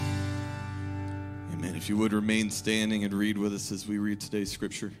If you would remain standing and read with us as we read today's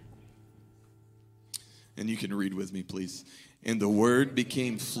scripture. And you can read with me, please. And the Word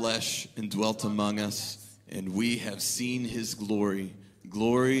became flesh and dwelt among us, and we have seen his glory,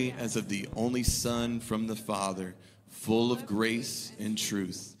 glory as of the only Son from the Father, full of grace and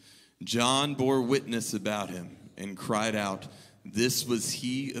truth. John bore witness about him and cried out, "This was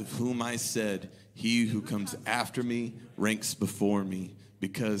he of whom I said, he who comes after me ranks before me,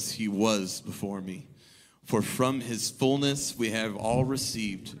 because he was before me. For from his fullness we have all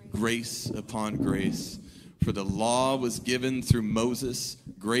received grace upon grace. For the law was given through Moses,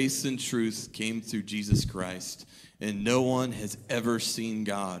 grace and truth came through Jesus Christ. And no one has ever seen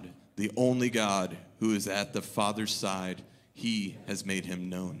God, the only God who is at the Father's side. He has made him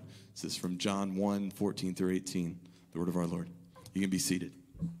known." This is from John 1:14 through 18, the word of our Lord. You can be seated.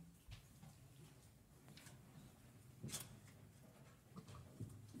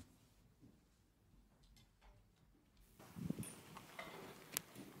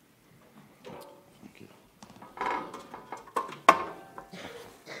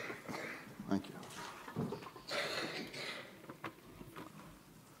 Thank you.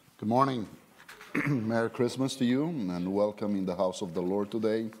 Good morning. Merry Christmas to you, and welcome in the house of the Lord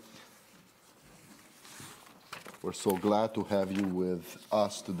today. We're so glad to have you with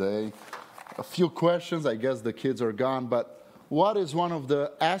us today. A few questions. I guess the kids are gone, but what is one of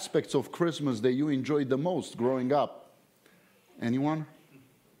the aspects of Christmas that you enjoyed the most growing up? Anyone?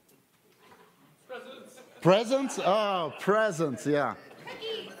 Presents? Oh, presents, yeah.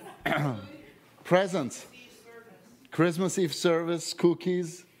 Presents. Christmas Eve service,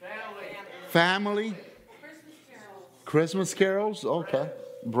 cookies. Family. Christmas carols, okay.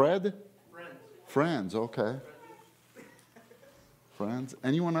 Bread? Friends, okay. Friends.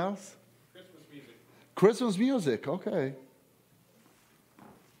 Anyone else? Christmas music. Christmas music, okay.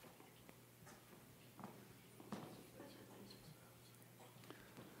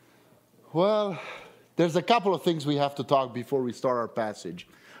 Well, there's a couple of things we have to talk before we start our passage.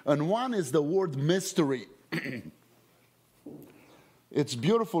 And one is the word mystery. It's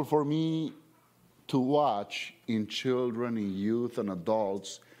beautiful for me to watch in children, in youth, and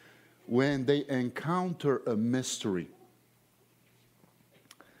adults when they encounter a mystery.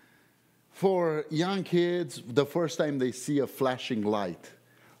 For young kids, the first time they see a flashing light,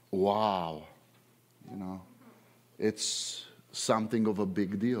 wow, it's something of a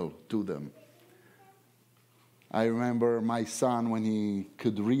big deal to them. I remember my son, when he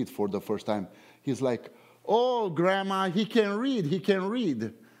could read for the first time, he's like, "Oh, Grandma, he can read, he can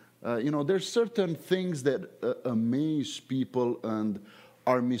read." There's certain things that amaze people and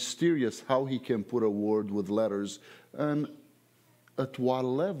are mysterious, how he can put a word with letters, and at what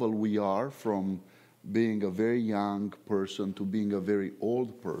level we are from being a very young person to being a very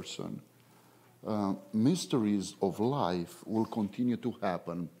old person. Mysteries of life will continue to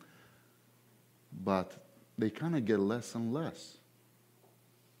happen, but they kind of get less and less.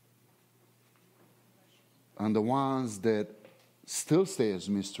 And the ones that still stay as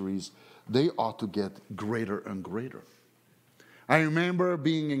mysteries, they ought to get greater and greater. I remember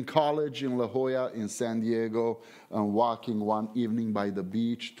being in college in La Jolla in San Diego and walking one evening by the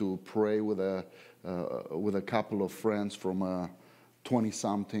beach to pray with a couple of friends from a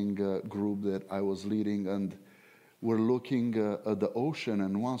 20-something group that I was leading, and we're looking at the ocean,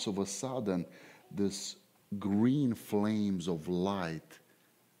 and once of a sudden, this green flames of light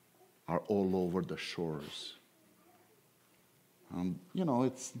are all over the shores.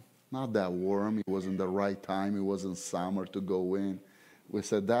 It's not that warm. It wasn't the right time. It wasn't summer to go in. We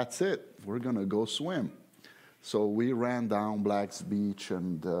said, that's it. We're going to go swim. So we ran down Black's Beach,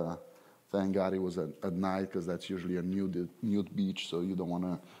 and thank God it was at night, because that's usually a nude beach, so you don't want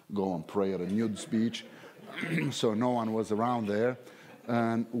to go and pray at a nude beach. So no one was around there.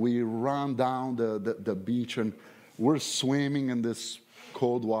 And we ran down the beach, and we're swimming in this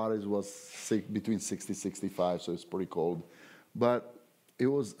cold water. It was between 60 and 65, so it's pretty cold. But it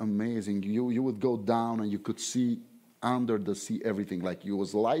was amazing. You would go down, and you could see under the sea everything. Like, it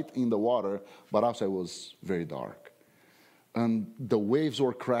was light in the water, but outside was very dark. And the waves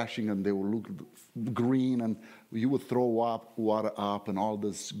were crashing, and they would look green, and you would throw water up, and all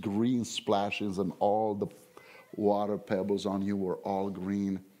this green splashes, and all the water pebbles on you were all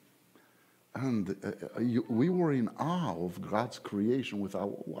green. And we were in awe of God's creation with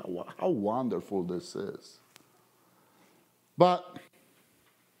how wonderful this is. But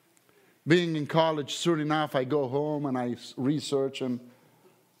being in college, soon enough, I go home and I research, and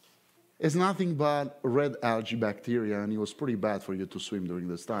it's nothing but red algae bacteria, and it was pretty bad for you to swim during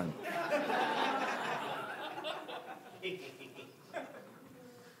this time.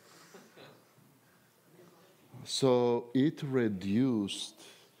 So it reduced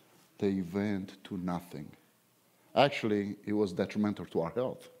the event to nothing. Actually, it was detrimental to our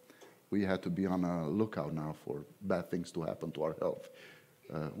health. We had to be on a lookout now for bad things to happen to our health.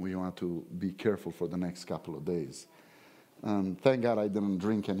 We want to be careful for the next couple of days. Thank God I didn't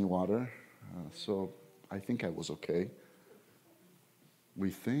drink any water, so I think I was okay. We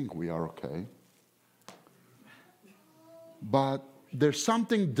think we are okay. But there's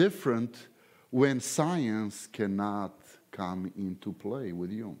something different when science cannot come into play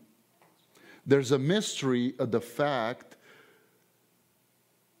with you. There's a mystery of the fact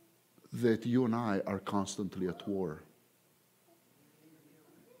that you and I are constantly at war.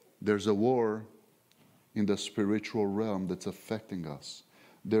 There's a war in the spiritual realm that's affecting us.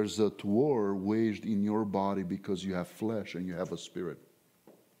 There's a war waged in your body because you have flesh and you have a spirit.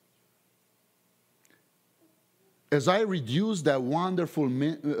 As I reduce that wonderful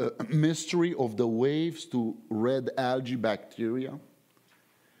mystery of the waves to red algae bacteria,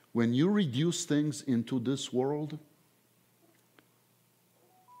 when you reduce things into this world,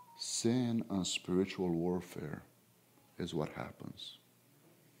 sin and spiritual warfare is what happens.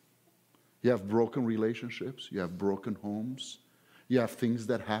 You have broken relationships, you have broken homes, you have things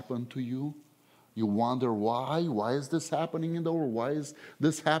that happen to you. You wonder why? Why is this happening in the world? Why is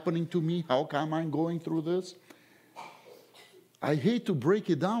this happening to me? How come I'm going through this? I hate to break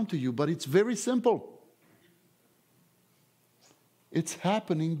it down to you, but it's very simple. It's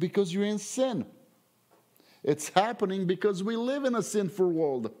happening because you're in sin. It's happening because we live in a sinful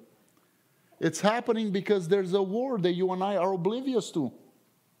world. It's happening because there's a war that you and I are oblivious to.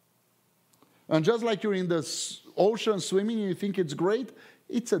 And just like you're in the ocean swimming and you think it's great,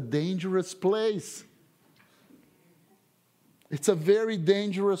 it's a dangerous place. It's a very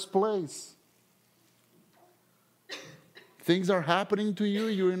dangerous place. Things are happening to you,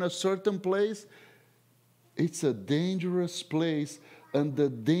 you're in a certain place. It's a dangerous place, and the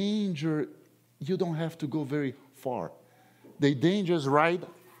danger, you don't have to go very far. The danger is right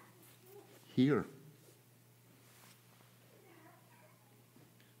here.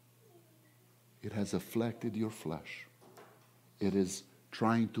 It has afflicted your flesh. It is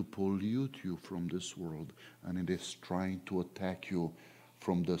trying to pollute you from this world, and it is trying to attack you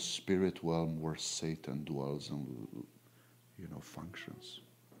from the spirit realm where Satan dwells and functions.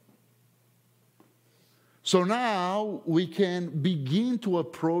 So now we can begin to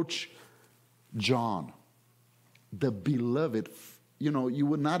approach John, the beloved. You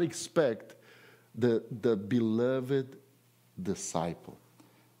would not expect the beloved disciple.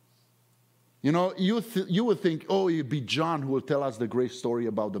 You would think, it'd be John who will tell us the great story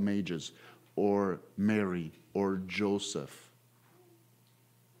about the mages, or Mary, or Joseph.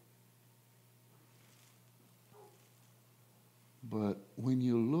 But when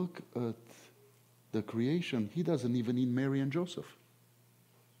you look at the creation, he doesn't even need Mary and Joseph.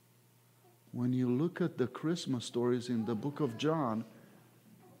 When you look at the Christmas stories in the book of John,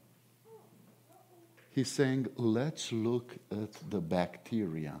 he's saying, let's look at the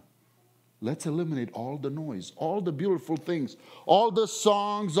bacteria. Let's eliminate all the noise, all the beautiful things, all the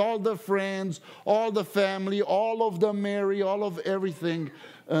songs, all the friends, all the family, all of the Mary, all of everything.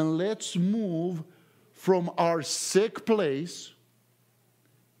 And let's move from our sick place,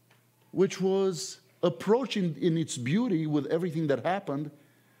 which was approaching in its beauty with everything that happened,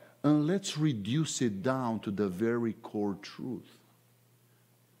 and let's reduce it down to the very core truth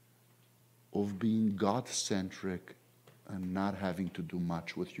of being God-centric and not having to do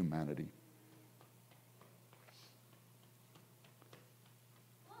much with humanity.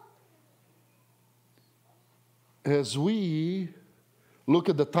 As we look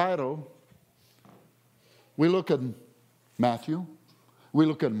at the title, we look at Matthew, we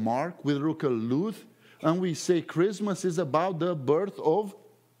look at Mark, we look at Luke, and we say Christmas is about the birth of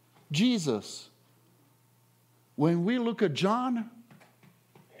Jesus. When we look at John,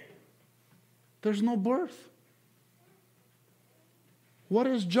 there's no birth. What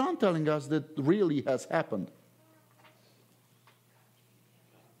is John telling us that really has happened?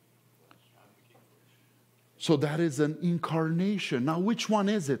 So that is an incarnation. Now, which one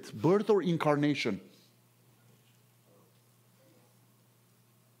is it? Birth or incarnation?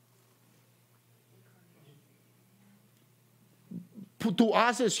 To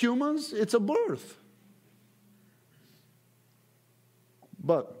us as humans, it's a birth.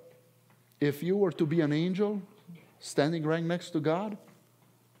 But if you were to be an angel standing right next to God,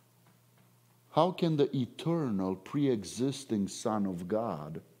 how can the eternal, pre-existing Son of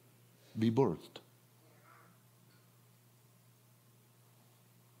God be birthed?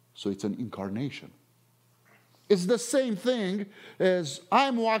 So it's an incarnation. It's the same thing as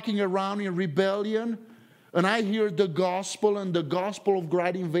I'm walking around in rebellion. and I hear the gospel, and the gospel of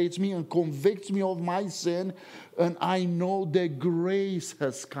God invades me and convicts me of my sin, and I know that grace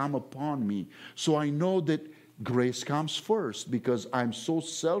has come upon me. So I know that grace comes first, because I'm so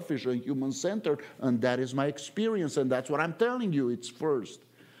selfish and human-centered, and that is my experience, and that's what I'm telling you, it's first.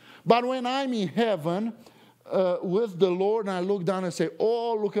 But when I'm in heaven with the Lord, and I look down and say,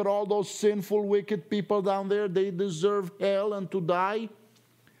 oh, look at all those sinful, wicked people down there, they deserve hell and to die.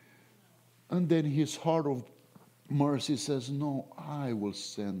 And then his heart of mercy says, no, I will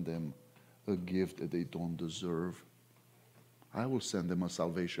send them a gift that they don't deserve. I will send them a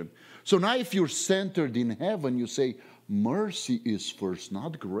salvation. So now if you're centered in heaven, you say, mercy is first,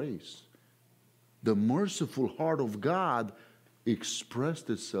 not grace. The merciful heart of God expressed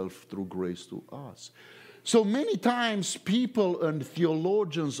itself through grace to us. So many times people and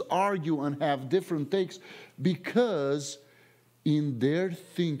theologians argue and have different takes because in their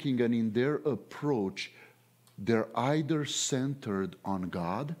thinking and in their approach, they're either centered on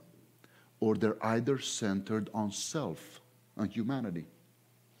God or they're either centered on self, on humanity.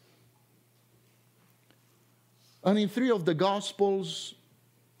 And in 3 of the Gospels,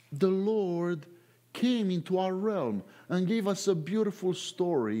 the Lord came into our realm and gave us a beautiful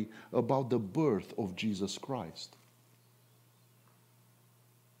story about the birth of Jesus Christ.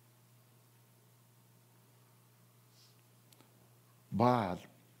 But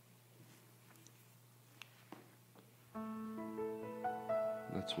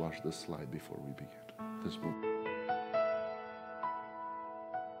let's watch this slide before we begin this book.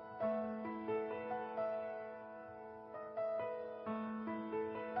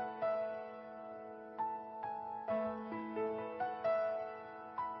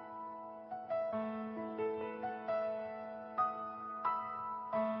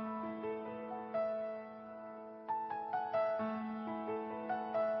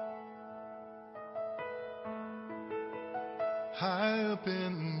 High up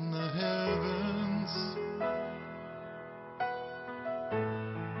in the heavens,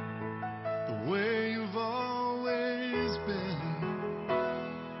 the way you've always been.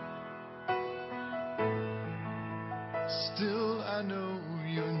 Still I know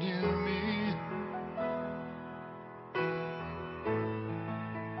you're near me,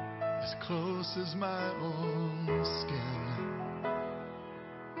 as close as my own skin.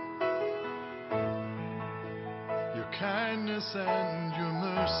 Kindness and your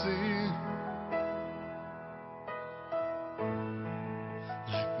mercy,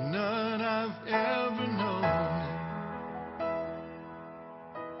 like none I've ever known.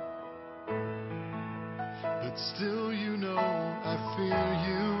 But still, you know I fear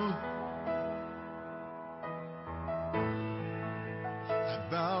you. I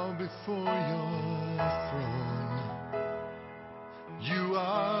bow before your throne. You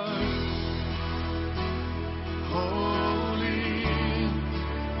are holy,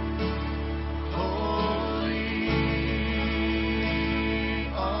 holy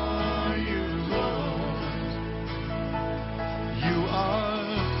are you, Lord. You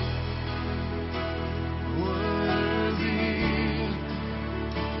are worthy,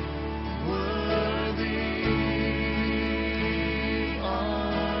 worthy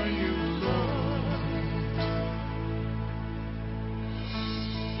are you, Lord.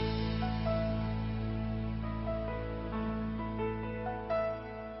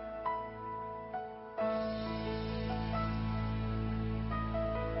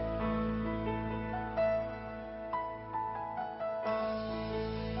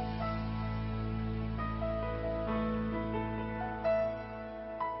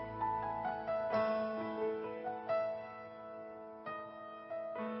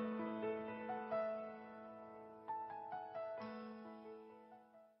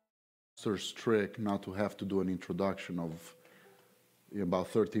 Pastor's trick not to have to do an introduction of about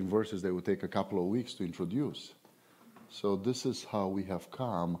 13 verses. They would take a couple of weeks to introduce. So this is how we have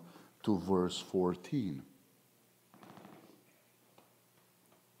come to verse 14.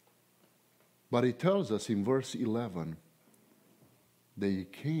 But it tells us in verse 11, they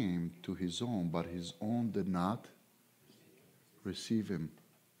came to his own, but his own did not receive him.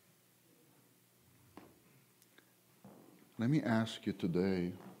 Let me ask you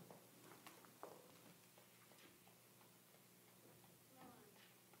today,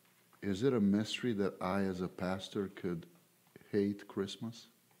 is it a mystery that I, as a pastor, could hate Christmas?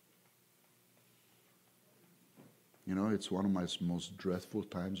 You know, it's one of my most dreadful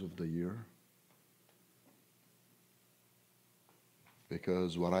times of the year.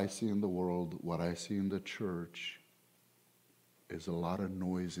 Because what I see in the world, what I see in the church, is a lot of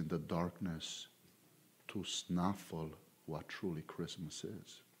noise in the darkness to snuffle what truly Christmas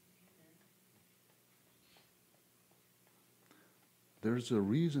is. There's a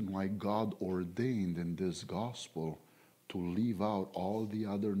reason why God ordained in this gospel to leave out all the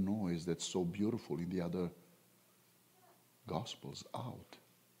other noise that's so beautiful in the other gospels out.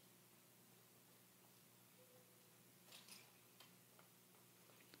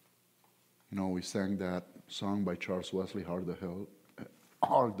 You know, we sang that song by Charles Wesley, Hark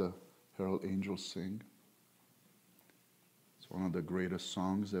the Herald Angels Sing. It's one of the greatest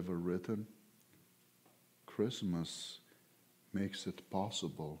songs ever written. Christmas makes it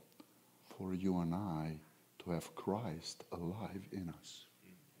possible for you and I to have Christ alive in us.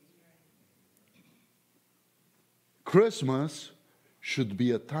 Christmas should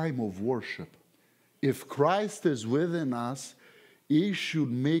be a time of worship. If Christ is within us, He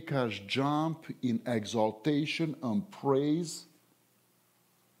should make us jump in exaltation and praise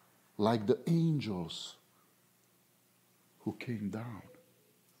like the angels who came down.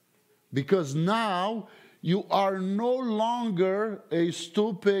 Because now you are no longer a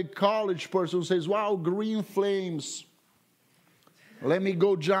stupid college person who says, wow, green flames. Let me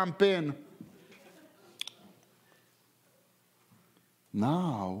go jump in.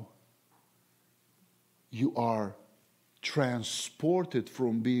 Now you are transported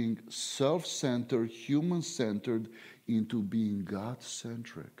from being self-centered, human-centered, into being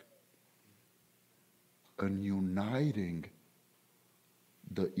God-centric and uniting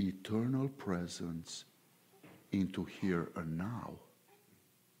the eternal presence into here and now.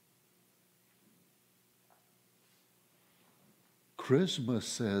 Christmas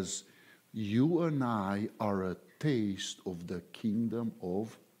says you and I are a taste of the kingdom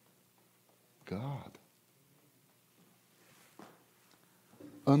of God.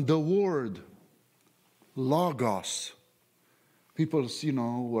 And the word logos, people,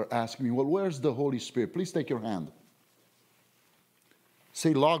 were asking me, well, where's the Holy Spirit? Please take your hand.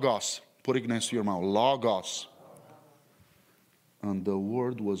 Say logos. Put it next to your mouth. Logos. And the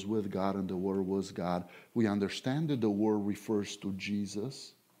Word was with God, and the Word was God. We understand that the Word refers to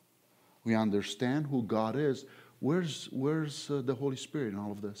Jesus. We understand who God is. Where's the Holy Spirit in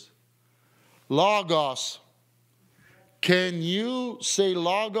all of this? Logos. Can you say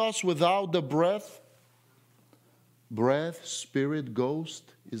logos without the breath? Breath, spirit,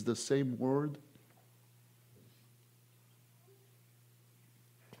 ghost is the same word.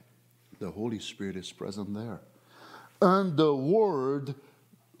 The Holy Spirit is present there. And the word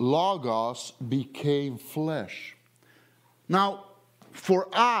logos became flesh. Now, for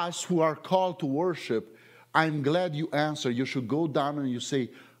us who are called to worship, I'm glad you answer. You should go down and you say,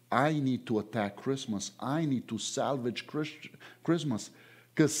 I need to attack Christmas. I need to salvage Christmas.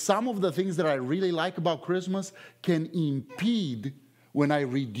 Because some of the things that I really like about Christmas can impede when I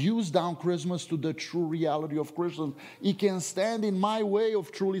reduce down Christmas to the true reality of Christmas. It can stand in my way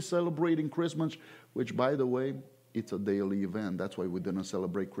of truly celebrating Christmas, which, by the way, it's a daily event. That's why we didn't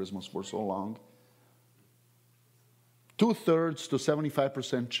celebrate Christmas for so long. 2/3 to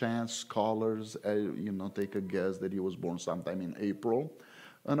 75% chance scholars, take a guess that he was born sometime in April.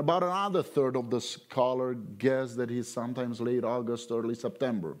 And about another third of the scholar guess that he's sometimes late August, early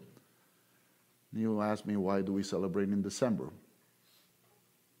September. You ask me, why do we celebrate in December?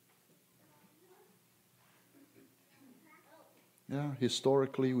 Yeah,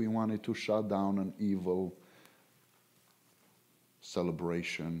 historically, we wanted to shut down an evil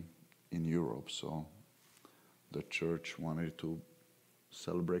celebration in Europe. So the church wanted to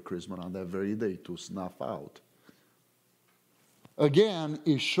celebrate Christmas on that very day to snuff out. Again,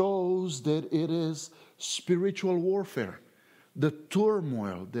 it shows that it is spiritual warfare, the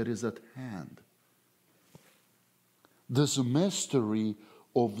turmoil that is at hand. This mystery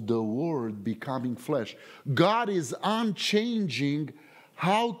of the Word becoming flesh. God is unchanging.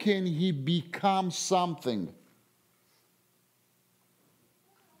 How can He become something?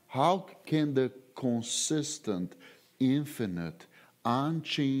 How can the consistent, infinite,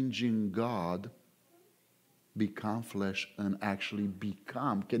 unchanging God become flesh and actually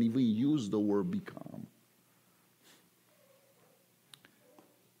become? Can even use the word become.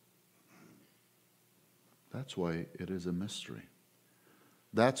 That's why it is a mystery.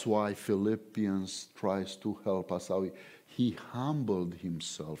 That's why Philippians tries to help us out. He humbled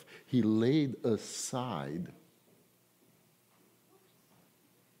himself. He laid aside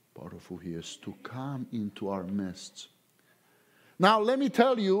part of who he is to come into our midst. Now let me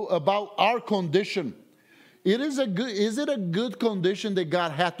tell you about our condition. Is it a good condition that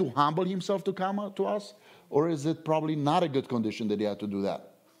God had to humble himself to come out to us? Or is it probably not a good condition that he had to do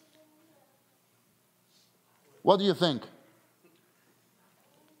that? What do you think?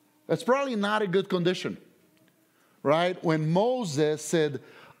 It's probably not a good condition. Right? When Moses said,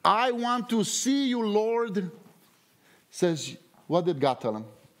 I want to see you, Lord, says, What did God tell him?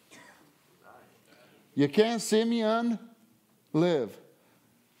 You can't see me and live.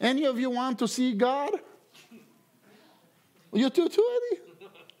 Any of you want to see God? You too, Eddie?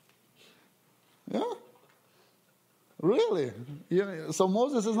 Yeah? Really? Yeah. So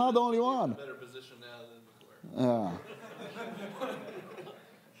Moses is not the only one. Better position now than before. Yeah.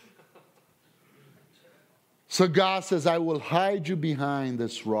 So God says, I will hide you behind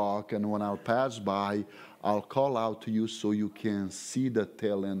this rock, and when I'll pass by, I'll call out to you so you can see the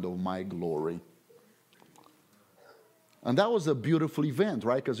tail end of my glory. And that was a beautiful event,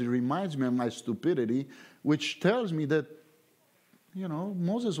 right? Because it reminds me of my stupidity, which tells me that,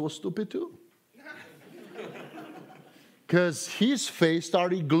 Moses was stupid too. Because his face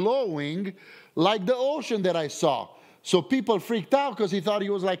started glowing like the ocean that I saw. So people freaked out because he thought he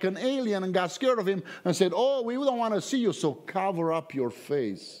was like an alien and got scared of him and said, oh, we don't want to see you, so cover up your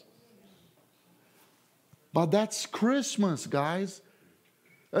face. But that's Christmas, guys.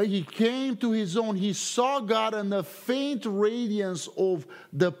 He came to his own. He saw God and the faint radiance of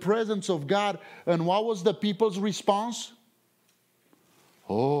the presence of God. And what was the people's response?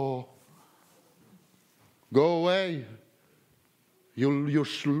 Oh, go away. He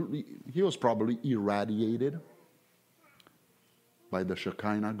was probably irradiated by the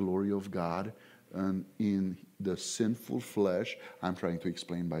Shekinah glory of God, and in the sinful flesh, I'm trying to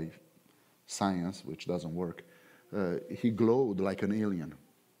explain by science, which doesn't work, he glowed like an alien.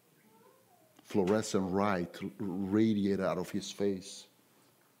 Fluorescent light radiated out of his face.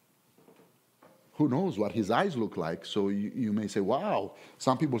 Who knows what his eyes look like? So you may say, wow.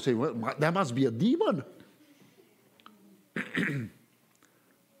 Some people say, well, that must be a demon.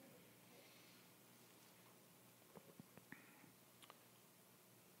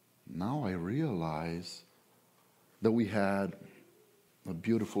 Now I realize that we had a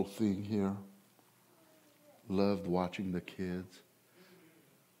beautiful thing here. Loved watching the kids.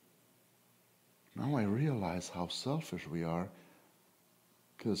 Now I realize how selfish we are,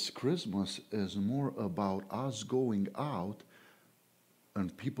 because Christmas is more about us going out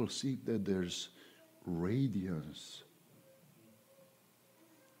and people see that there's radiance.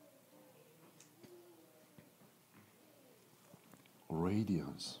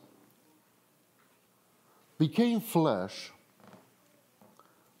 Radiance. Became flesh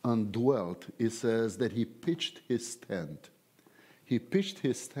and dwelt. It says that he pitched his tent. He pitched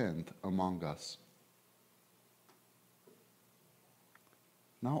his tent among us.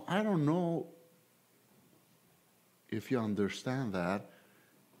 Now, I don't know if you understand that.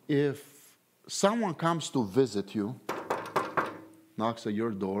 If someone comes to visit you, knocks at your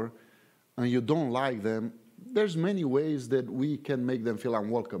door, and you don't like them, there's many ways that we can make them feel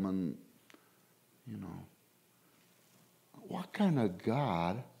unwelcome. And, what kind of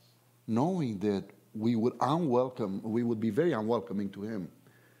God, knowing that we would be very unwelcoming to him,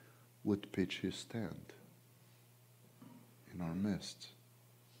 would pitch his tent in our midst?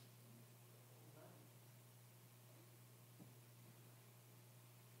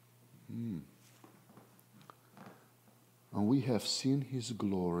 And we have seen his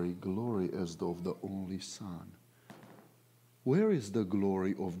glory, glory as of the only Son. Where is the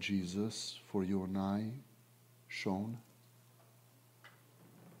glory of Jesus for you and I shown?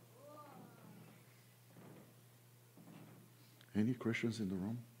 Any Christians in the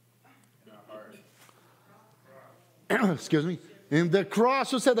room? Excuse me? In the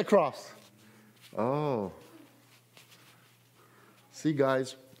cross. Who said the cross? Oh. See,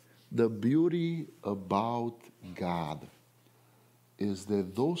 guys, the beauty about God is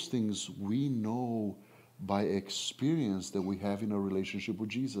that those things we know by experience that we have in a relationship with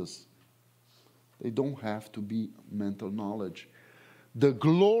Jesus. They don't have to be mental knowledge. The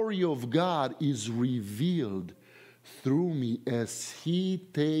glory of God is revealed through me as he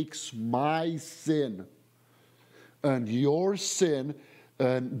takes my sin and your sin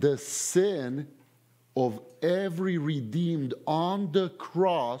and the sin of every redeemed on the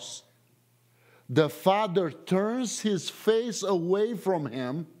cross. The Father turns his face away from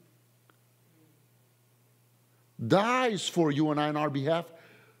him, dies for you and I on our behalf,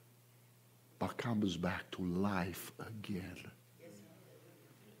 but comes back to life again.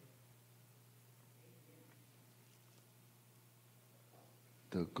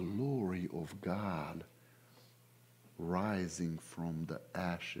 The glory of God rising from the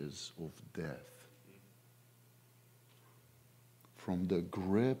ashes of death. From the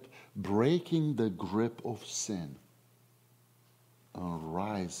grip, breaking the grip of sin, and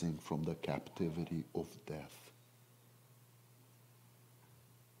rising from the captivity of death.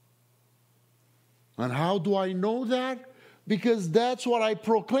 And how do I know that? Because that's what I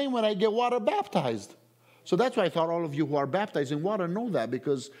proclaim when I get water baptized. So that's why I thought all of you who are baptized in water know that,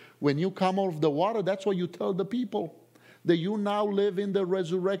 because when you come out of the water, that's what you tell the people, that you now live in the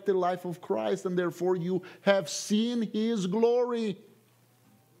resurrected life of Christ, and therefore you have seen His glory.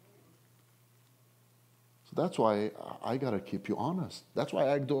 So that's why I got to keep you honest. That's why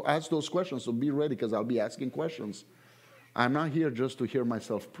I ask those questions, so be ready, because I'll be asking questions. I'm not here just to hear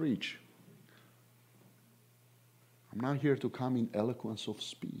myself preach. I'm not here to come in eloquence of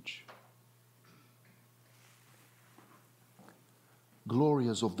speech. Glory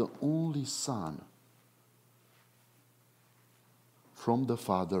as of the only Son from the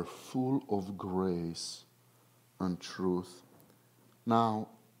Father, full of grace and truth. Now,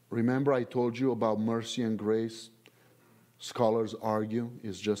 remember I told you about mercy and grace? Scholars argue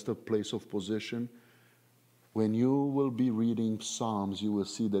it's just a place of position. When you will be reading Psalms, you will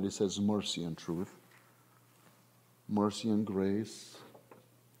see that it says mercy and truth. Mercy and grace,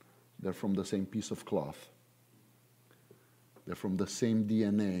 they're from the same piece of cloth. They're from the same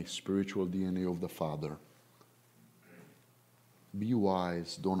DNA, spiritual DNA of the Father. Be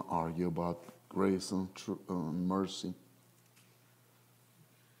wise, don't argue about grace and mercy.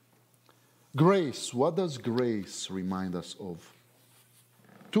 Grace, what does grace remind us of?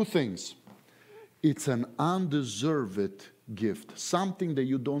 Two things. It's an undeserved gift. Something that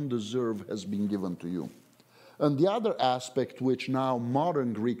you don't deserve has been given to you. And the other aspect, which now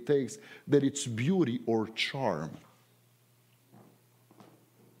modern Greek takes, that it's beauty or charm.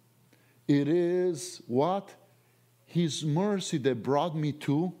 It is what? His mercy that brought me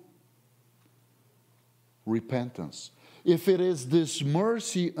to repentance. If it is this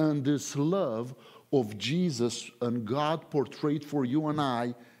mercy and this love of Jesus and God portrayed for you and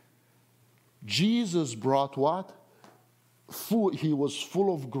I, Jesus brought what? He was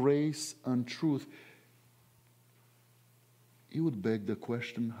full of grace and truth. It would beg the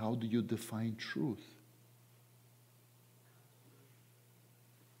question, how do you define truth?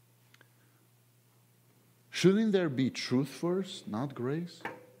 Shouldn't there be truth first, not grace?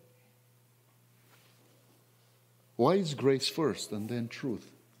 Why is grace first and then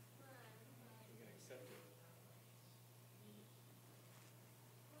truth?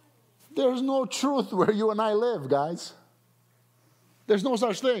 There's no truth where you and I live, guys. There's no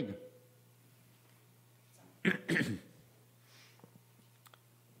such thing.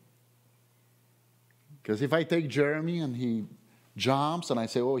 Because if I take Jeremy and he jumps and I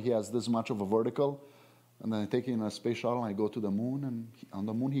say, oh, he has this much of a vertical, and then I take him in a space shuttle and I go to the moon, and on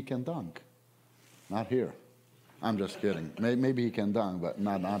the moon he can dunk. Not here. I'm just kidding. Maybe he can dunk, but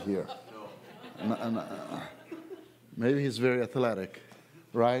not here. Maybe he's very athletic,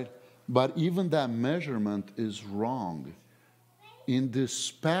 right? But even that measurement is wrong. In this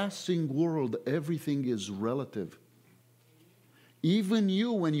passing world, everything is relative. Even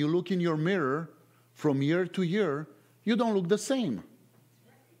you, when you look in your mirror, from year to year, you don't look the same.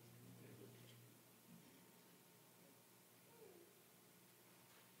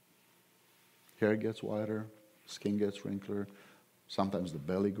 Hair gets whiter, skin gets wrinkler, sometimes the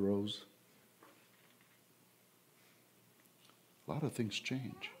belly grows. A lot of things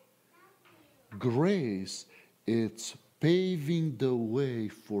change. Grace, it's paving the way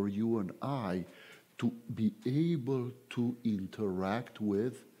for you and I to be able to interact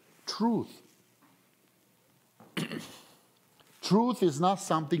with truth. Truth is not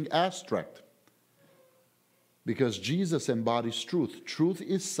something abstract, because Jesus embodies truth. Truth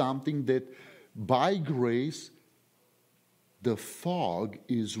is something that by grace the fog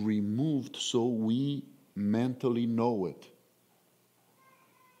is removed so we mentally know it.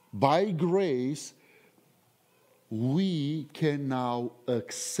 By grace we can now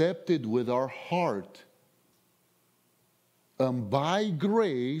accept it with our heart, and by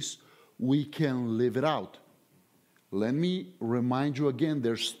grace we can live it out. Let me remind you again,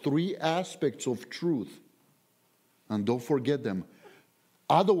 there's three aspects of truth, and don't forget them.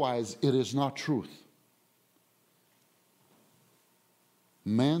 Otherwise, it is not truth.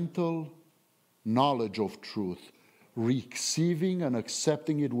 Mental knowledge of truth, receiving and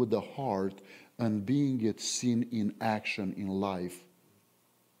accepting it with the heart, and being it seen in action in life.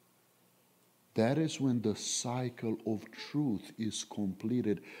 That is when the cycle of truth is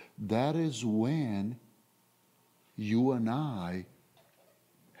completed. That is when you and I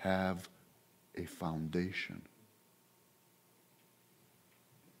have a foundation.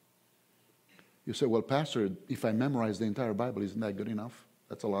 You say, well, Pastor, if I memorize the entire Bible, isn't that good enough?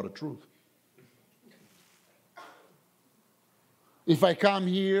 That's a lot of truth. If I come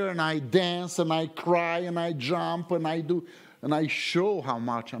here and I dance and I cry and I jump and I do, and I show how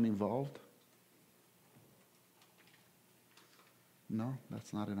much I'm involved, no,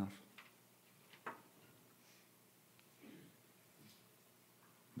 that's not enough.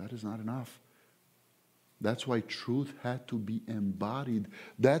 That is not enough. That's why truth had to be embodied.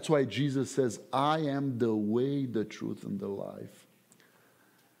 That's why Jesus says, I am the way, the truth, and the life.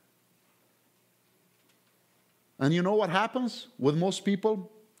 And you know what happens with most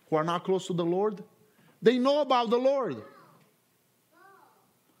people who are not close to the Lord? They know about the Lord.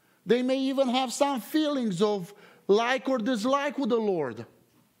 They may even have some feelings of like or dislike with the Lord.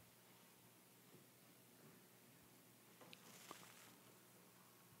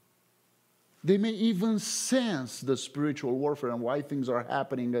 They may even sense the spiritual warfare and why things are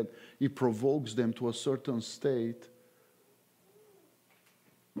happening, and it provokes them to a certain state.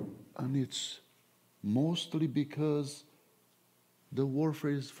 And it's mostly because the warfare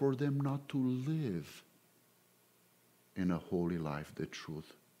is for them not to live in a holy life that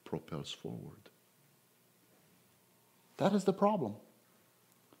truth propels forward. That is the problem.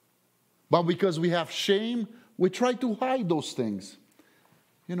 But because we have shame, we try to hide those things.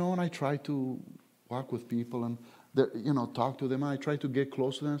 You know, and I try to walk with people and, talk to them. I try to get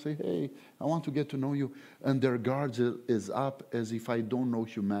close to them and say, hey, I want to get to know you. And their guards is up as if I don't know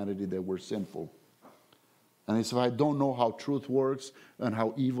humanity, that we're sinful. And as if I don't know how truth works and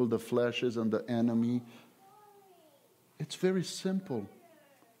how evil the flesh is and the enemy. It's very simple.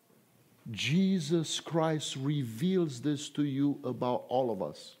 Jesus Christ reveals this to you about all of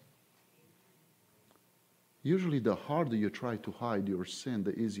us. Usually the harder you try to hide your sin,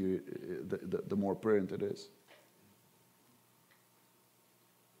 the easier, the more apparent it is.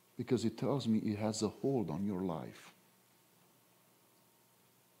 Because it tells me it has a hold on your life.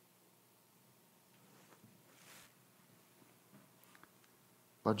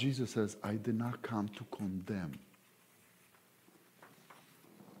 But Jesus says, I did not come to condemn.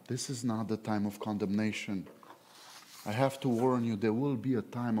 This is not the time of condemnation. I have to warn you, there will be a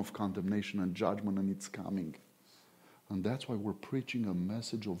time of condemnation and judgment, and it's coming. And that's why we're preaching a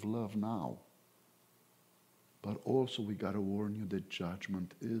message of love now. But also we got to warn you that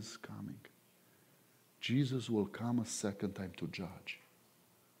judgment is coming. Jesus will come a second time to judge.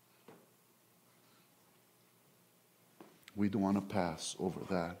 We don't want to pass over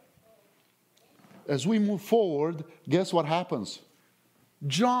that. As we move forward, guess what happens?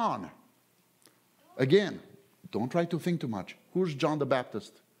 John. Again, don't try to think too much. Who's John the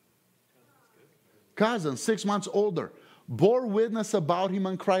Baptist? Cousin, 6 months older. Bore witness about him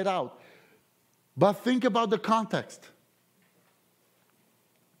and cried out. But think about the context.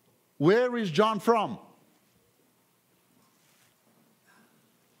 Where is John from?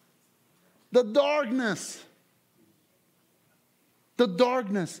 The darkness. The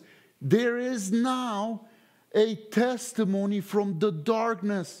darkness. There is now a testimony from the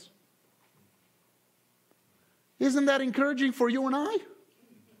darkness. Isn't that encouraging for you and I?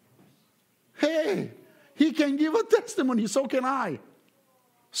 Hey, he can give a testimony, so can I.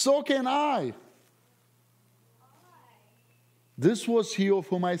 So can I. This was he of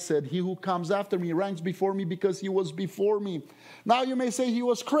whom I said, he who comes after me ranks before me because he was before me. Now you may say he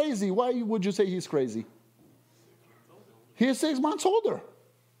was crazy. Why would you say he's crazy? He is 6 months older.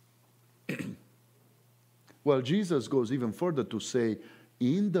 Well, Jesus goes even further to say,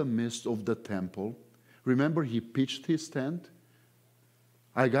 in the midst of the temple, remember he pitched his tent?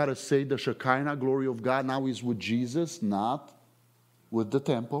 I got to say the Shekinah glory of God now is with Jesus, not with the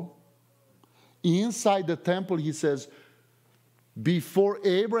temple. Inside the temple, he says, before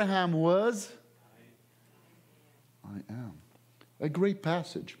Abraham was, I am. A great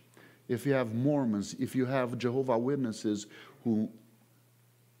passage. If you have Mormons, if you have Jehovah's Witnesses who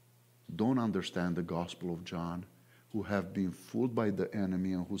don't understand the Gospel of John, who have been fooled by the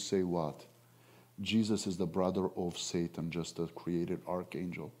enemy and who say what? Jesus is the brother of Satan, just a created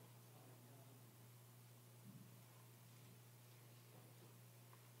archangel.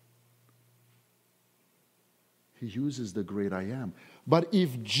 He uses the great I am. But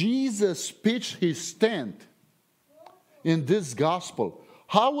if Jesus pitched his tent in this gospel,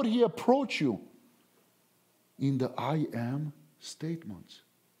 how would he approach you? In the I am statements.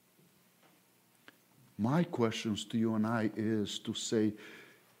 My questions to you and I is to say,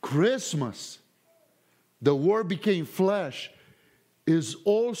 Christmas, the Word became flesh, is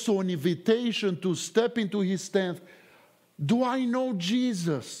also an invitation to step into his tent. Do I know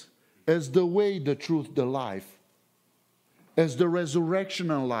Jesus as the way, the truth, the life? As the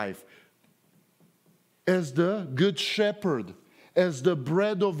resurrection and life? As the good shepherd? As the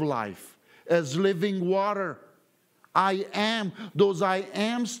bread of life? As living water? I am. Those I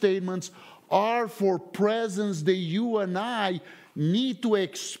am statements are for presence that you and I need to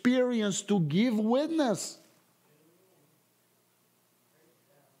experience to give witness.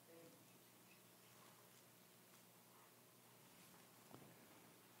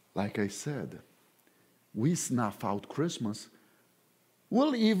 like I said, we snuff out Christmas.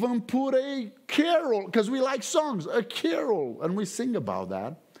 We'll even put a carol, because we like songs, a carol, and we sing about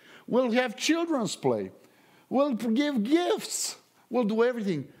that. We'll have children's play. We'll give gifts. We'll do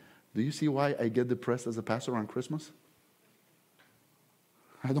everything. Do you see why I get depressed as a pastor on Christmas?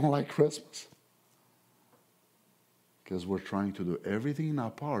 I don't like Christmas. Because we're trying to do everything in our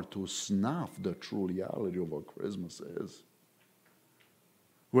power to snuff the true reality of what Christmas is.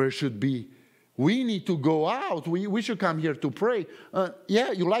 Where it should be, we need to go out. We should come here to pray.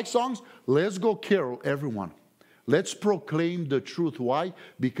 Yeah, you like songs? Let's go carol, everyone. Let's proclaim the truth. Why?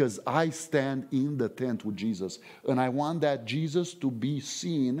 Because I stand in the tent with Jesus. And I want that Jesus to be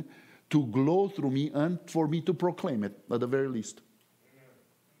seen, to glow through me, and for me to proclaim it, at the very least.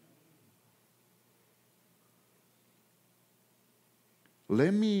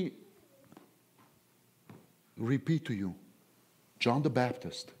 Let me repeat to you. John the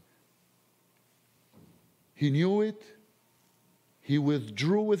Baptist. He knew it. He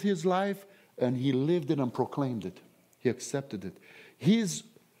withdrew with his life, and he lived it and proclaimed it. He accepted it. He's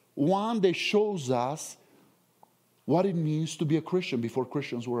one that shows us what it means to be a Christian before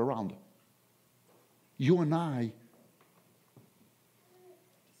Christians were around. You and I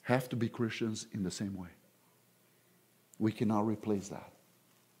have to be Christians in the same way. We cannot replace that.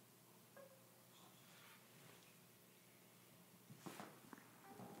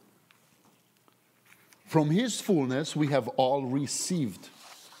 From his fullness we have all received.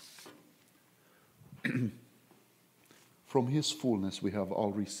 From his fullness we have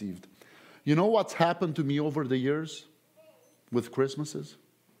all received. You know what's happened to me over the years with Christmases?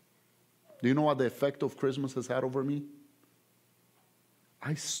 Do you know what the effect of Christmas has had over me?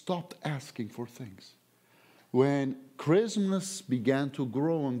 I stopped asking for things. When Christmas began to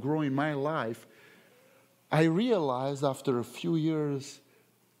grow and grow in my life, I realized after a few years,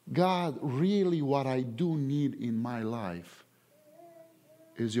 God, really what I do need in my life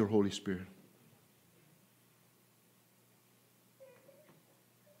is your Holy Spirit.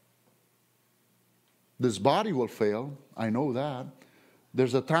 This body will fail. I know that.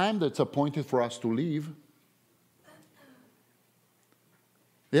 There's a time that's appointed for us to leave.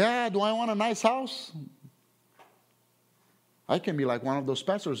 Yeah, do I want a nice house? I can be like one of those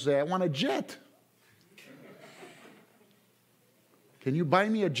pastors say, I want a jet. Can you buy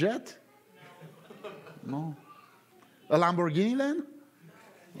me a jet? No. A Lamborghini then?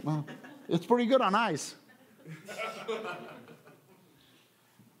 No. It's pretty good on ice.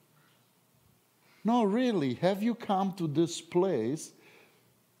 No, really, have you come to this place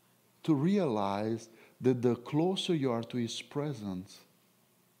to realize that the closer you are to His presence,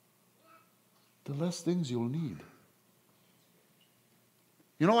 the less things you'll need?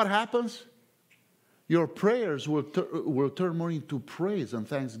 You know what happens? Your prayers will turn more into praise and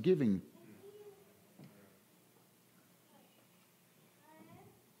thanksgiving.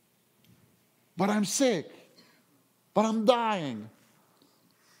 But I'm sick. But I'm dying.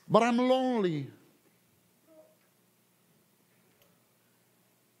 But I'm lonely.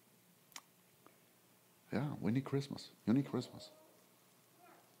 Yeah, we need Christmas. You need Christmas.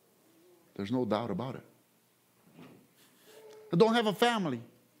 There's no doubt about it. I don't have a family.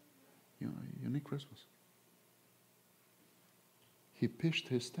 You need Christmas. He pitched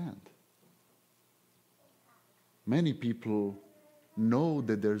his tent. Many people know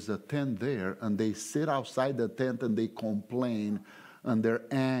that there's a tent there, and they sit outside the tent and they complain, and they're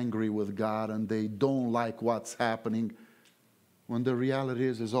angry with God, and they don't like what's happening. When the reality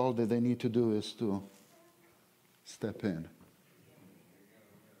is all that they need to do is to step in.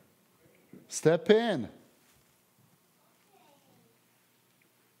 Step in.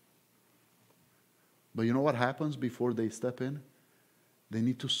 But you know what happens before they step in? They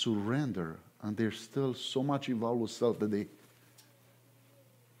need to surrender, and they're still so much involved with self that they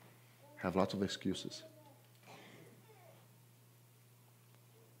have lots of excuses.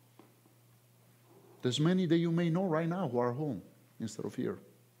 There's many that you may know right now who are home instead of here.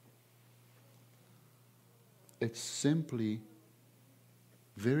 It's simply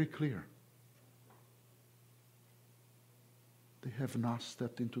very clear. They have not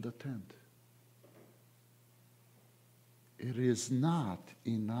stepped into the tent. It is not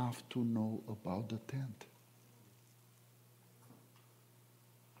enough to know about the tent.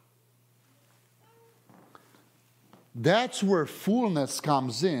 That's where fullness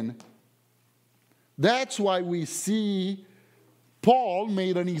comes in. That's why we see Paul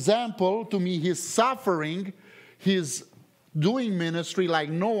made an example to me. He's suffering. He's doing ministry like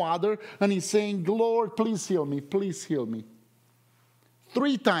no other. And he's saying, Lord, please heal me. Please heal me.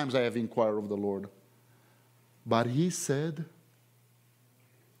 3 times I have inquired of the Lord. But he said,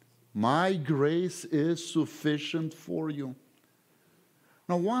 My grace is sufficient for you.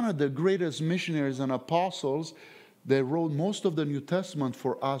 Now, one of the greatest missionaries and apostles, they wrote most of the New Testament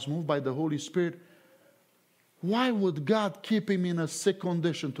for us, moved by the Holy Spirit. Why would God keep him in a sick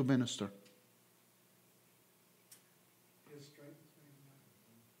condition to minister?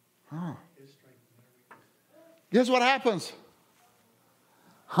 Huh. Guess what happens?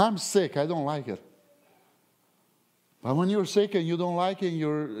 I'm sick. I don't like it. But when you're sick and you don't like it and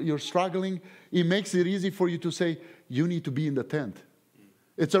you're struggling, it makes it easy for you to say, you need to be in the tent.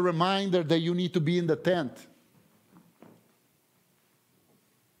 It's a reminder that you need to be in the tent.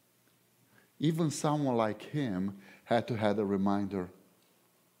 Even someone like him had to have a reminder.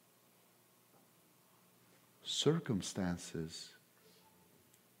 Circumstances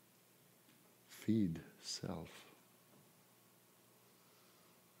feed self.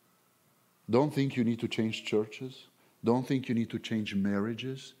 Don't think you need to change churches. Don't think you need to change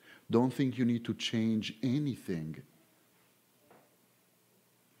marriages. Don't think you need to change anything.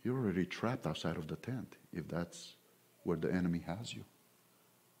 You're already trapped outside of the tent if that's where the enemy has you.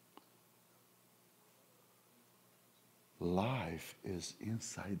 Life is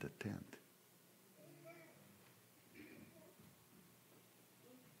inside the tent.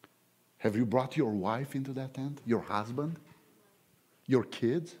 Have you brought your wife into that tent? Your husband? Your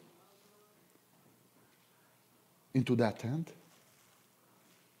kids? Into that tent?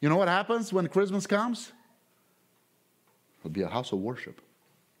 You know what happens when Christmas comes? It'll be a house of worship.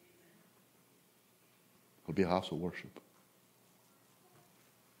 It'll be a house of worship.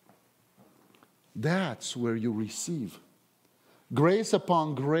 That's where you receive. Grace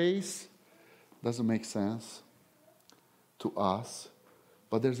upon grace doesn't make sense to us,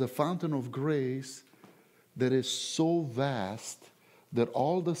 but there's a fountain of grace that is so vast that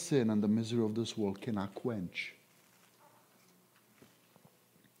all the sin and the misery of this world cannot quench.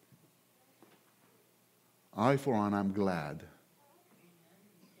 I, for one, am glad.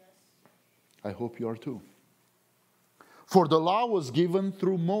 I hope you are too. For the law was given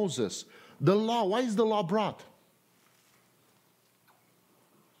through Moses. The law, why is the law brought?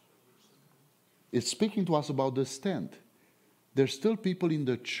 It's speaking to us about this tent. There's still people in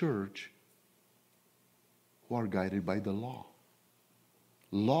the church who are guided by the law.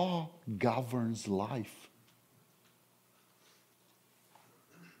 Law governs life.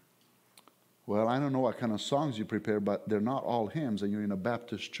 Well, I don't know what kind of songs you prepare, but they're not all hymns, and you're in a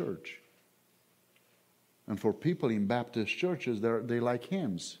Baptist church. And for people in Baptist churches, they like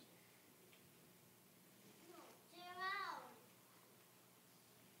hymns.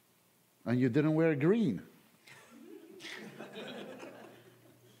 And you didn't wear green.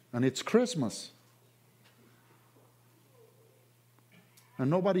 And it's Christmas. And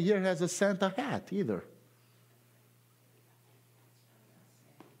nobody here has a Santa hat either.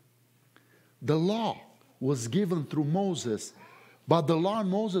 The law was given through Moses, but the law and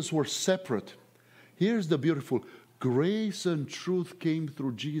Moses were separate. Here's the beautiful, grace and truth came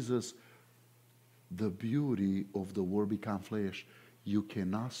through Jesus. The beauty of the Word become flesh. You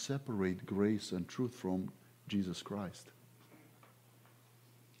cannot separate grace and truth from Jesus Christ.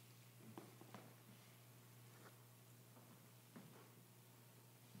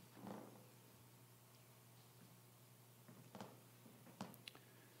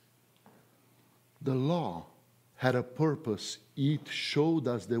 The law had a purpose. It showed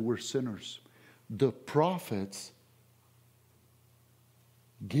us they were sinners. The prophets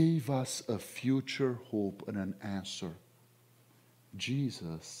gave us a future hope and an answer.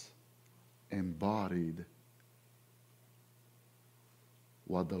 Jesus embodied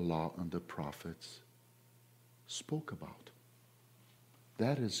what the law and the prophets spoke about.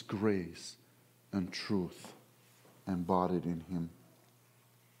 That is grace and truth embodied in him.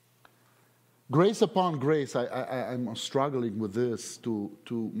 Grace upon grace, I'm struggling with this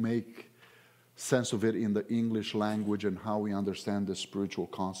to make sense of it in the English language and how we understand the spiritual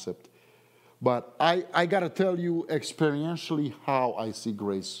concept. But I got to tell you experientially how I see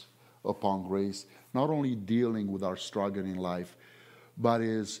grace upon grace, not only dealing with our struggle in life, but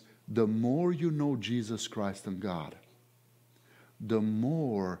is the more you know Jesus Christ and God, the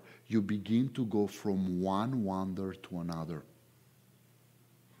more you begin to go from one wonder to another.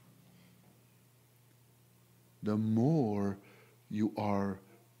 The more you are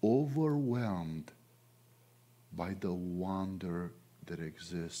overwhelmed by the wonder that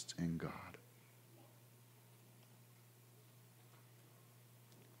exists in God.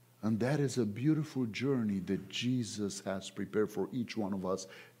 And that is a beautiful journey that Jesus has prepared for each one of us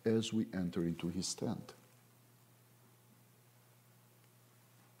as we enter into his tent.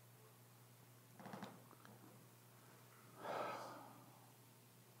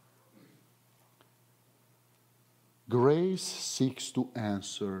 Grace seeks to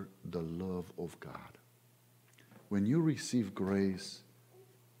answer the love of God. When you receive grace,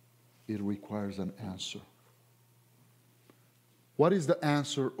 it requires an answer. What is the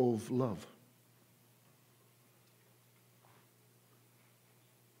answer of love?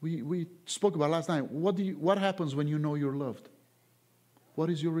 We spoke about last night. What happens when you know you're loved? What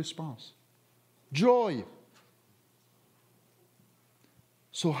is your response? Joy.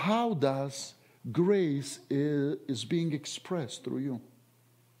 So how does grace is being expressed through you?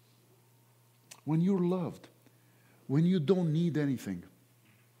 When you're loved, when you don't need anything,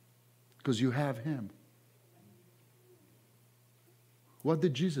 because you have Him. What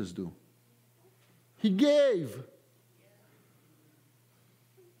did Jesus do? He gave.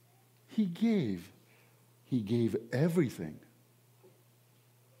 He gave. He gave everything.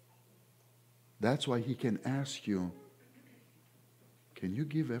 That's why He can ask you, can you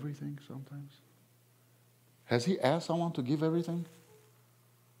give everything sometimes? Has He asked someone to give everything?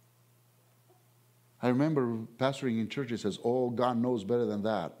 I remember pastoring in church, he says, oh, God knows better than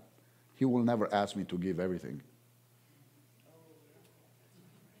that. He will never ask me to give everything.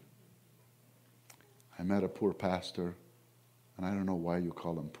 I met a poor pastor, and I don't know why you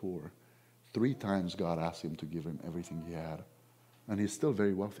call him poor. 3 times God asked him to give him everything he had, and he's still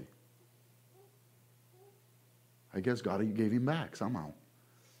very wealthy. I guess God gave him back somehow.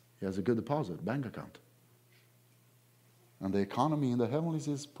 He has a good deposit, bank account. And the economy in the heavenlies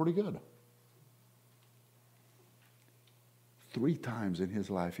is pretty good. 3 times in his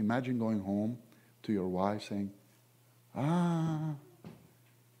life. Imagine going home to your wife saying,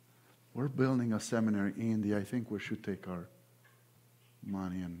 we're building a seminary in India. I think we should take our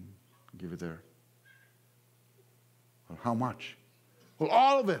money and give it there. Well, how much? Well,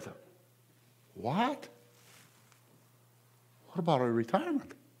 all of it. What? What about our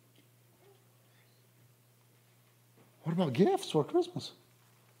retirement? What about gifts for Christmas?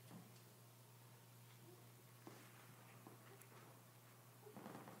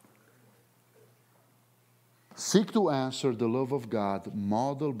 Seek to answer the love of God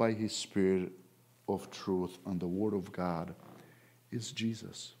modeled by His Spirit of truth, and the Word of God is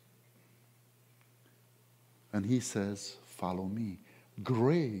Jesus. And He says, follow me.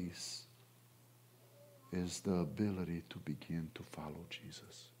 Grace is the ability to begin to follow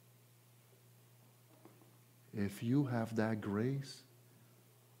Jesus. If you have that grace,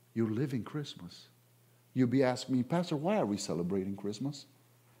 you're living Christmas. You'll be asking me, Pastor, why are we celebrating Christmas?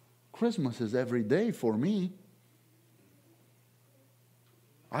 Christmas is every day for me.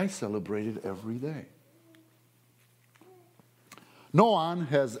 I celebrate it every day. No one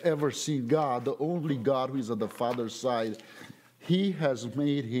has ever seen God, the only God who is at the Father's side. He has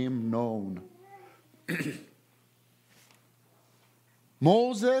made Him known.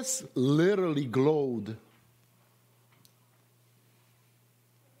 Moses literally glowed.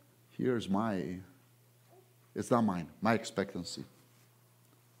 Here's it's not mine, my expectancy.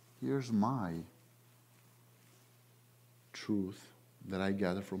 Here's my truth that I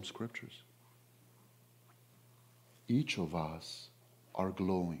gather from Scriptures. Each of us are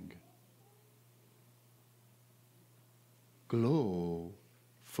glowing. Glow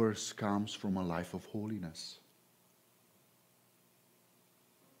first comes from a life of holiness.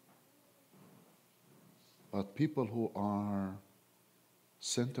 But people who are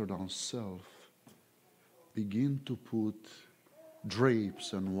centered on self begin to put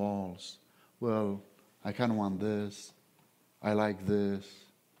drapes and walls. Well, I kind of want this. I like this.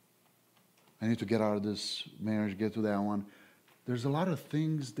 I need to get out of this marriage, get to that one. There's a lot of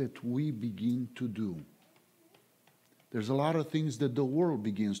things that we begin to do. There's a lot of things that the world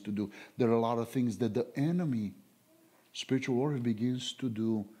begins to do. There are a lot of things that the enemy, spiritual warfare, begins to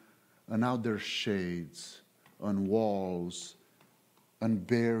do. And now there's shades and walls and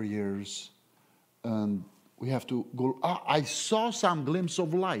barriers. And we have to go, I saw some glimpse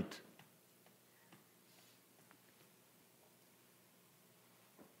of light.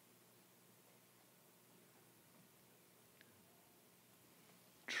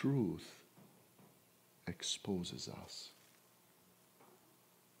 Truth exposes us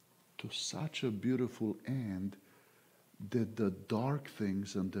to such a beautiful end that the dark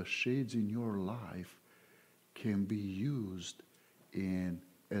things and the shades in your life can be used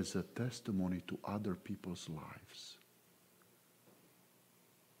as a testimony to other people's lives.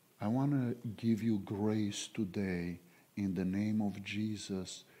 I want to give you grace today in the name of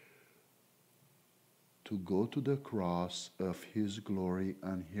Jesus to go to the cross of His glory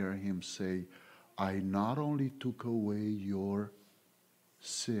and hear Him say, I not only took away your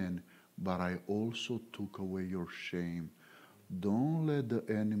sin, but I also took away your shame. Don't let the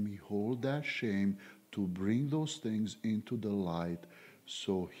enemy hold that shame to bring those things into the light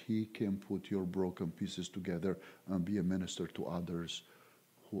so He can put your broken pieces together and be a minister to others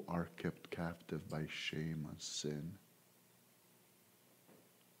who are kept captive by shame and sin.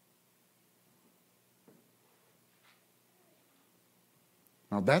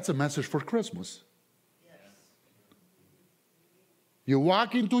 Now that's a message for Christmas. You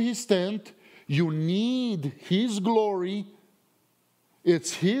walk into His tent, you need His glory.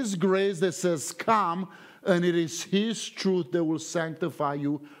 It's His grace that says, come, and it is His truth that will sanctify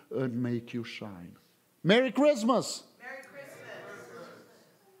you and make you shine. Merry Christmas! Merry Christmas!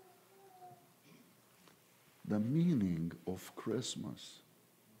 The meaning of Christmas.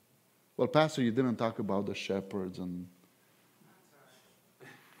 Well, Pastor, you didn't talk about the shepherds and...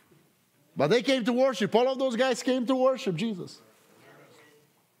 But they came to worship. All of those guys came to worship Jesus.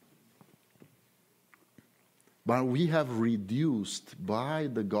 But we have reduced by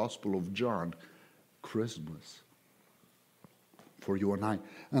the Gospel of John Christmas for you and I.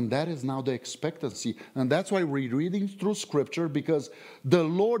 And that is now the expectancy. And that's why we're reading through Scripture, because the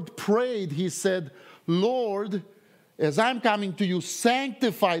Lord prayed. He said, Lord, as I'm coming to you,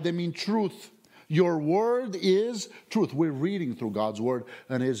 sanctify them in truth. Your word is truth. We're reading through God's word.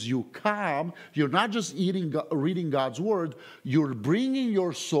 And as you come, you're not just reading God's word. You're bringing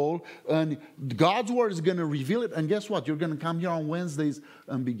your soul. And God's word is going to reveal it. And guess what? You're going to come here on Wednesdays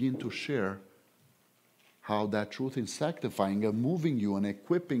and begin to share how that truth is sanctifying and moving you and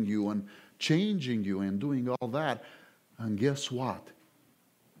equipping you and changing you and doing all that. And guess what?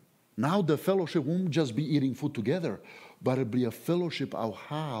 Now the fellowship won't just be eating food together, but it'll be a fellowship of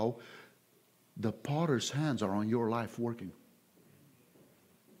how the potter's hands are on your life working.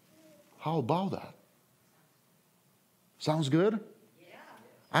 How about that? Sounds good? Yeah.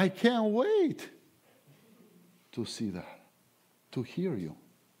 I can't wait to see that, to hear you.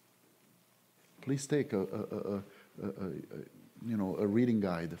 Please take a reading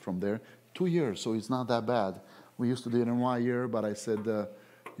guide from there. 2 years, so it's not that bad. We used to do it in 1 year, but I said,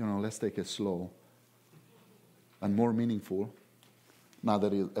 let's take it slow and more meaningful. Not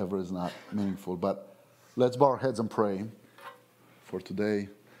that it ever is not meaningful, but let's bow our heads and pray for today.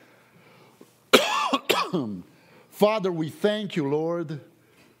 Father, we thank you, Lord,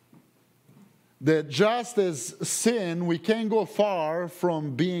 that just as sin, we can't go far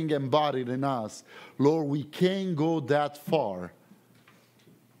from being embodied in us. Lord, we can't go that far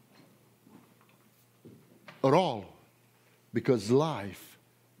at all, because life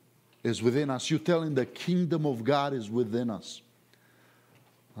is within us. You're telling the kingdom of God is within us.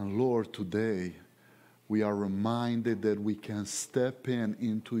 And Lord, today we are reminded that we can step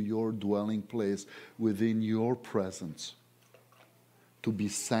into your dwelling place within your presence to be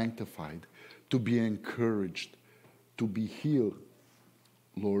sanctified, to be encouraged, to be healed,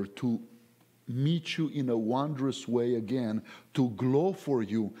 Lord, to meet you in a wondrous way again, to glow for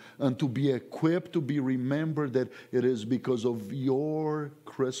you, and to be equipped, to be remembered that it is because of your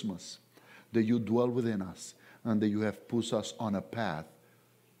Christmas that you dwell within us and that you have put us on a path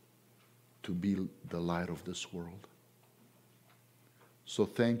to be the light of this world. So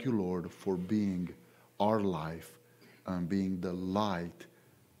thank you, Lord, for being our life and being the light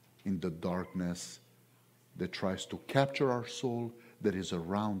in the darkness that tries to capture our soul, that is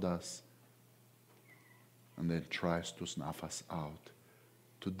around us, and then tries to snuff us out.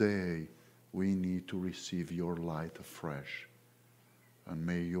 Today, we need to receive your light afresh, and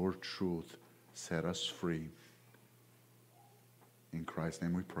may your truth set us free. In Christ's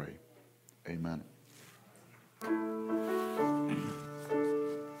name we pray. Amen.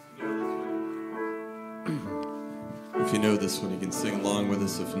 If you know this one, you can sing along with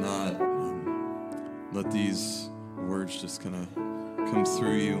us. If not, let these words just kind of come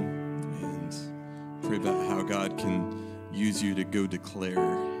through you and pray about how God can use you to go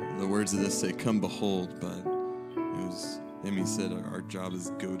declare. The words of this say, come behold, but it was, Emmy said, our job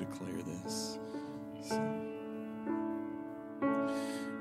is go declare this. So.